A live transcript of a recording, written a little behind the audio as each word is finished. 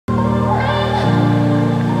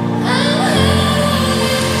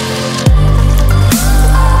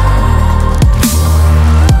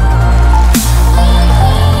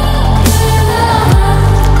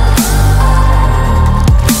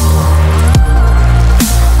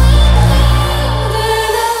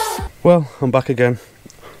Well, I'm back again.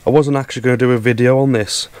 I wasn't actually going to do a video on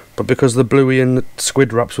this, but because the Bluey and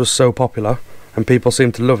Squid wraps was so popular and people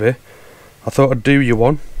seem to love it, I thought I'd do you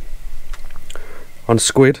one on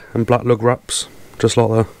squid and black lug wraps, just like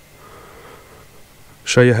that.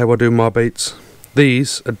 Show you how I do my baits.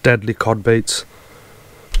 These are deadly cod baits.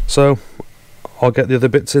 So I'll get the other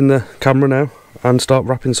bits in the camera now and start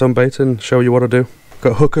wrapping some bait and show you what I do.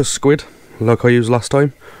 Got Hooker's squid, like I used last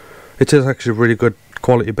time. It is actually really good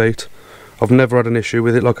quality bait. I've never had an issue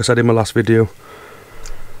with it, like I said in my last video.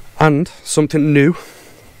 And something new,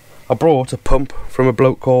 I brought a pump from a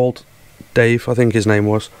bloke called Dave, I think his name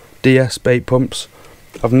was, DS Bait Pumps.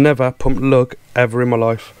 I've never pumped lug ever in my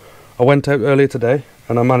life. I went out earlier today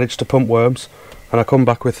and I managed to pump worms, and I come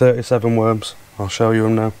back with 37 worms. I'll show you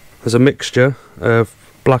them now. There's a mixture of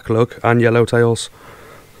black lug and yellowtails.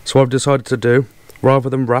 So what I've decided to do, rather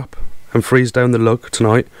than wrap and freeze down the lug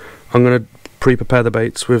tonight, I'm going to pre-prepare the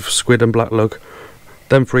baits with squid and black lug,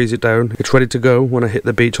 then freeze it down. It's ready to go when I hit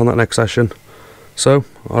the beach on that next session. So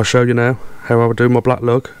I'll show you now how I would do my black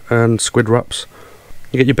lug and squid wraps.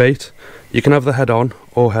 You get your bait, you can have the head on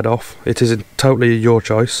or head off, it is totally your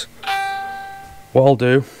choice. What I'll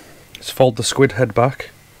do is fold the squid head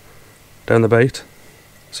back down the bait,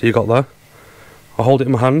 so you got that. I'll hold it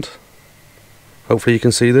in my hand, hopefully you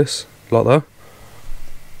can see this, like that.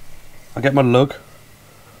 I get my lug,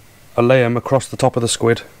 I lay them across the top of the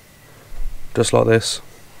squid, just like this.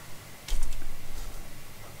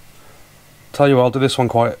 Tell you what, I'll do this one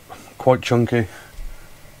quite chunky,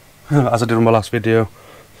 as I did in my last video.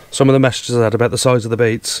 Some of the messages I had about the size of the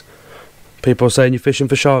baits, people were saying you're fishing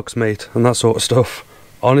for sharks, mate, and that sort of stuff.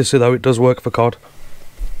 Honestly though, it does work for cod.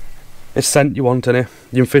 It's scent you want in it.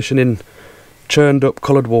 You're fishing in churned up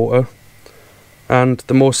coloured water, and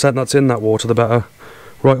the more scent that's in that water the better.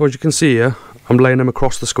 Right, as you can see here, I'm laying them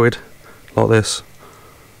across the squid, like this.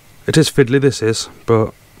 It is fiddly, this is,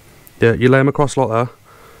 but yeah, you lay them across like that.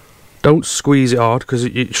 Don't squeeze it hard, because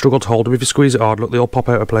you struggle to hold them. If you squeeze it hard, look, they all pop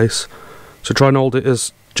out of place. So try and hold it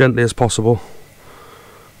as gently as possible.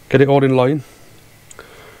 Get it all in line,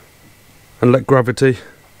 and let gravity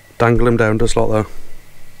dangle them down just like that.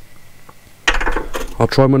 I'll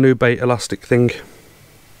try my new bait elastic thing.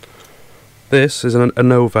 This is an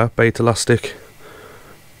Nova bait elastic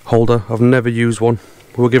holder. I've never used one.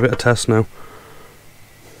 We'll give it a test now.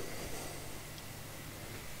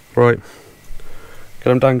 Right, get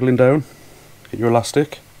them dangling down. Get your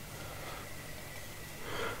elastic.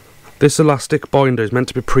 This elastic binder is meant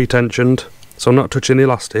to be pre-tensioned, so I'm not touching the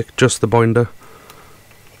elastic, just the binder.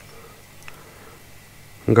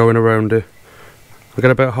 I'm going around it. I get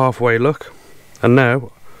about halfway, look, and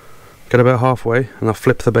now get about halfway and I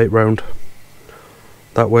flip the bait round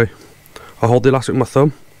that way. I hold the elastic with my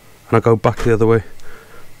thumb and I go back the other way.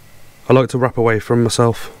 I like to wrap away from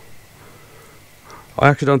myself. I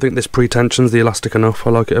actually don't think this pre-tensions the elastic enough. I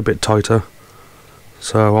like it a bit tighter,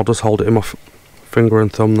 so I'll just hold it in my finger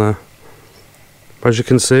and thumb there. As you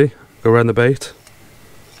can see, go around the bait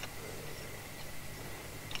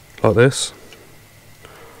like this.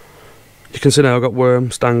 You can see now I've got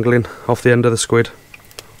worms dangling off the end of the squid.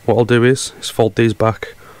 What I'll do is fold these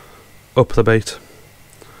back up the bait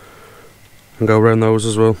and go around those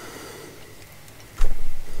as well.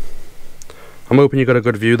 I'm hoping you got a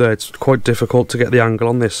good view there. It's quite difficult to get the angle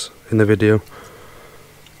on this in the video.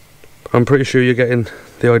 I'm pretty sure you're getting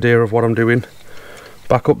the idea of what I'm doing.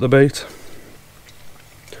 Back up the bait.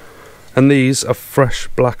 And these are fresh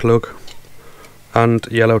black lug and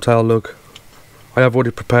yellowtail lug. I have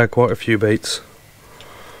already prepared quite a few baits,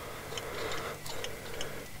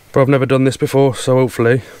 but I've never done this before, so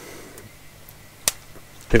hopefully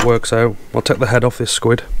it works out. I'll take the head off this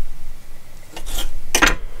squid,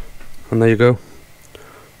 and there you go.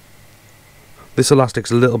 This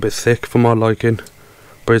elastic's a little bit thick for my liking,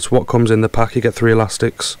 but it's what comes in the pack. You get 3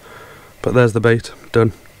 elastics. But there's the bait,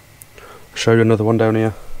 done. I'll show you another one down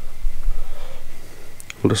here.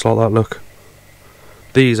 Just like that, look.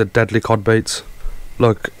 These are deadly cod baits.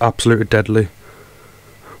 Look, absolutely deadly.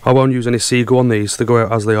 I won't use any Seagull on these. They go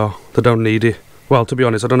out as they are. They don't need it. Well, to be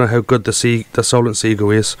honest, I don't know how good the Solent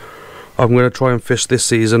Seagull is. I'm going to try and fish this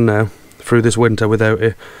season now, through this winter without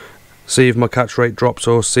it. See if my catch rate drops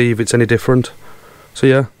or see if it's any different. So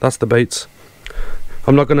yeah, that's the baits.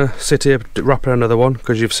 I'm not going to sit here wrapping another one,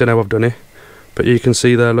 because you've seen how I've done it. But you can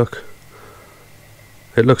see there, look.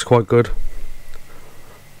 It looks quite good.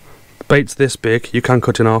 Baits this big, you can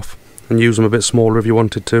cut in half and use them a bit smaller if you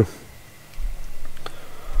wanted to.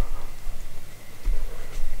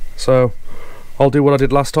 So I'll do what I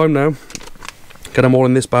did last time now. Get them all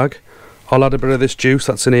in this bag. I'll add a bit of this juice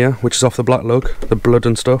that's in here, which is off the black lug, the blood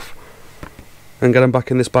and stuff. and get them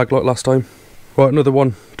back in this bag like last time. Right, another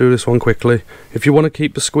one. Do this one quickly. If you want to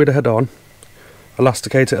keep the squid head on,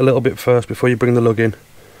 elasticate it a little bit first before you bring the lug in,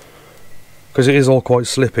 because it is all quite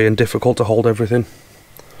slippy and difficult to hold everything.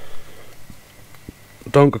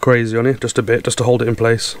 Don't go crazy on it, just a bit, just to hold it in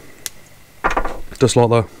place. Just like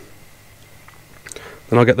that.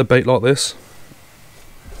 Then I'll get the bait like this,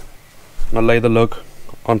 and I'll lay the lug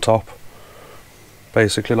on top,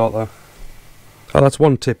 basically like that. Oh, that's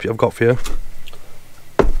one tip I've got for you.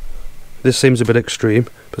 This seems a bit extreme,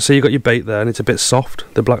 but see, you got your bait there and it's a bit soft,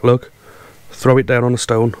 the black lug. Throw it down on a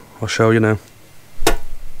stone. I'll show you now. I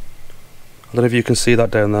don't know if you can see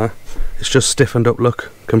that down there. It's just stiffened up,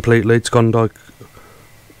 look, completely. It's gone like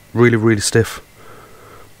really, really stiff.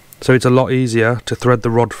 So it's a lot easier to thread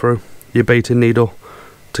the rod through your baiting needle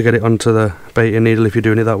to get it onto the baiting needle if you're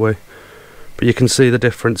doing it that way. But you can see the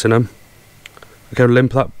difference in them. Look how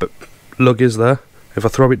limp that lug is there. If I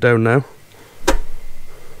throw it down now,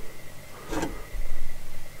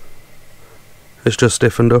 it's just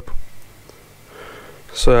stiffened up.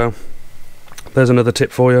 So there's another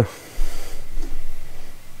tip for you.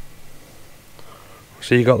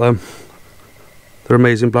 So you got them. They're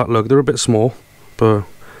amazing black lug. They're a bit small, but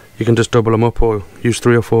you can just double them up or use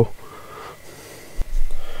 3 or 4.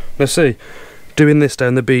 Now see, doing this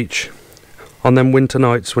down the beach on them winter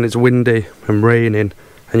nights when it's windy and raining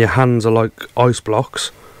and your hands are like ice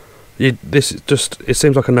blocks, it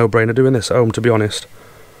seems like a no-brainer doing this at home, to be honest.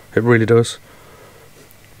 It really does.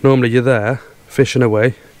 Normally you're there fishing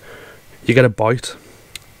away, you get a bite,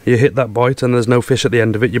 you hit that bite and there's no fish at the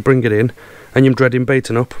end of it, you bring it in and you're dreading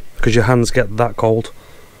baiting up because your hands get that cold.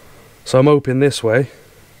 So I'm hoping this way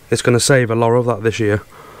it's going to save a lot of that this year,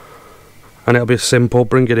 and it'll be simple.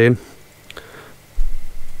 Bring it in,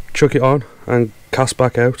 chuck it on and cast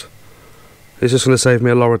back out. It's just going to save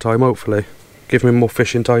me a lot of time, hopefully give me more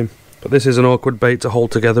fishing time. But this is an awkward bait to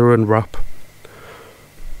hold together and wrap,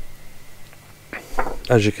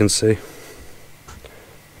 as you can see.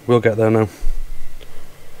 We'll get there now.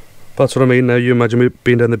 That's what I mean now. You imagine me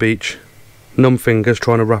being down the beach, numb fingers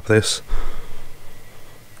trying to wrap this.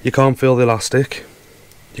 You can't feel the elastic,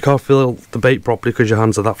 you can't feel the bait properly because your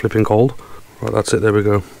hands are that flipping cold. Right, that's it, there we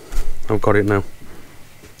go. I've got it now.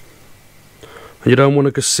 And you don't want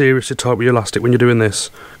to go seriously tight with your elastic when you're doing this,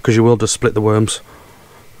 because you will just split the worms.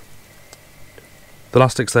 The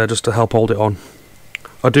elastic's there just to help hold it on.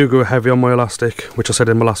 I do go heavy on my elastic, which I said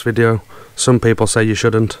in my last video. Some people say you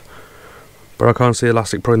shouldn't, but I can't see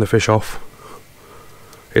elastic pulling the fish off.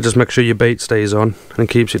 It just makes sure your bait stays on and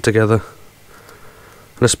keeps it together.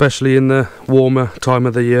 And especially in the warmer time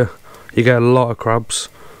of the year, you get a lot of crabs,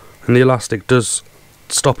 and the elastic does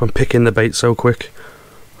stop them picking the bait so quick.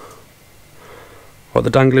 Like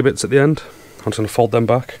the dangly bits at the end, I'm just going to fold them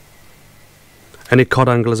back. Any cod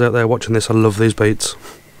anglers out there watching this, I love these baits.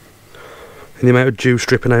 And the amount of juice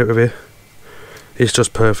dripping out of it is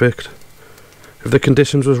just perfect. If the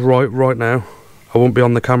conditions was right now, I wouldn't be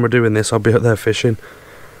on the camera doing this, I'd be out there fishing.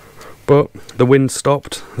 But the wind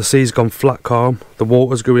stopped, the sea's gone flat calm, the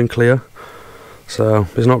water's going clear, so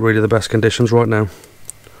it's not really the best conditions right now.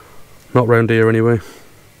 Not round here anyway.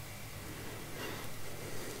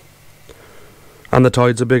 And the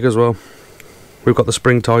tides are big as well. We've got the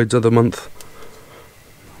spring tides of the month.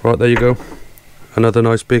 Right, there you go. Another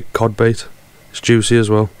nice big cod bait. It's juicy as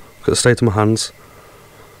well. Look at the state of my hands.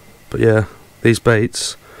 But yeah, these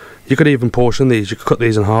baits, you could even portion these, you could cut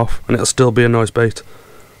these in half and it'll still be a nice bait.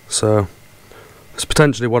 So it's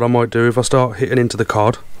potentially what I might do. If I start hitting into the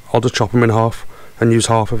cod, I'll just chop them in half and use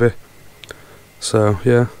half of it. So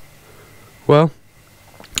yeah, well,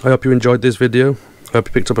 I hope you enjoyed this video. I hope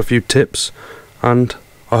you picked up a few tips, and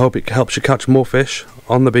I hope it helps you catch more fish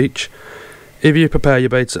on the beach. If you prepare your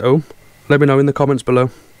baits at home, let me know in the comments below.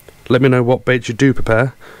 Let me know what baits you do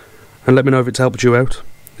prepare, and let me know if it's helped you out.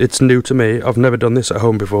 It's new to me, I've never done this at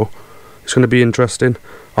home before. It's going to be interesting.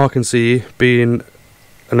 I can see being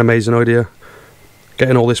an amazing idea,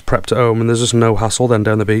 getting all this prepped at home, and there's just no hassle then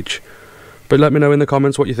down the beach. But let me know in the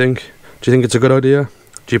comments what you think. Do you think it's a good idea?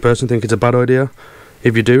 Do you personally think it's a bad idea?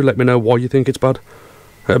 If you do, let me know why you think it's bad.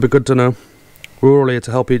 It'll be good to know. We're all here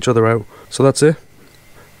to help each other out. So that's it.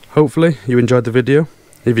 Hopefully you enjoyed the video.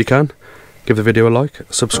 If you can, give the video a like,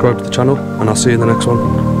 subscribe to the channel, and I'll see you in the next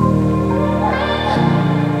one.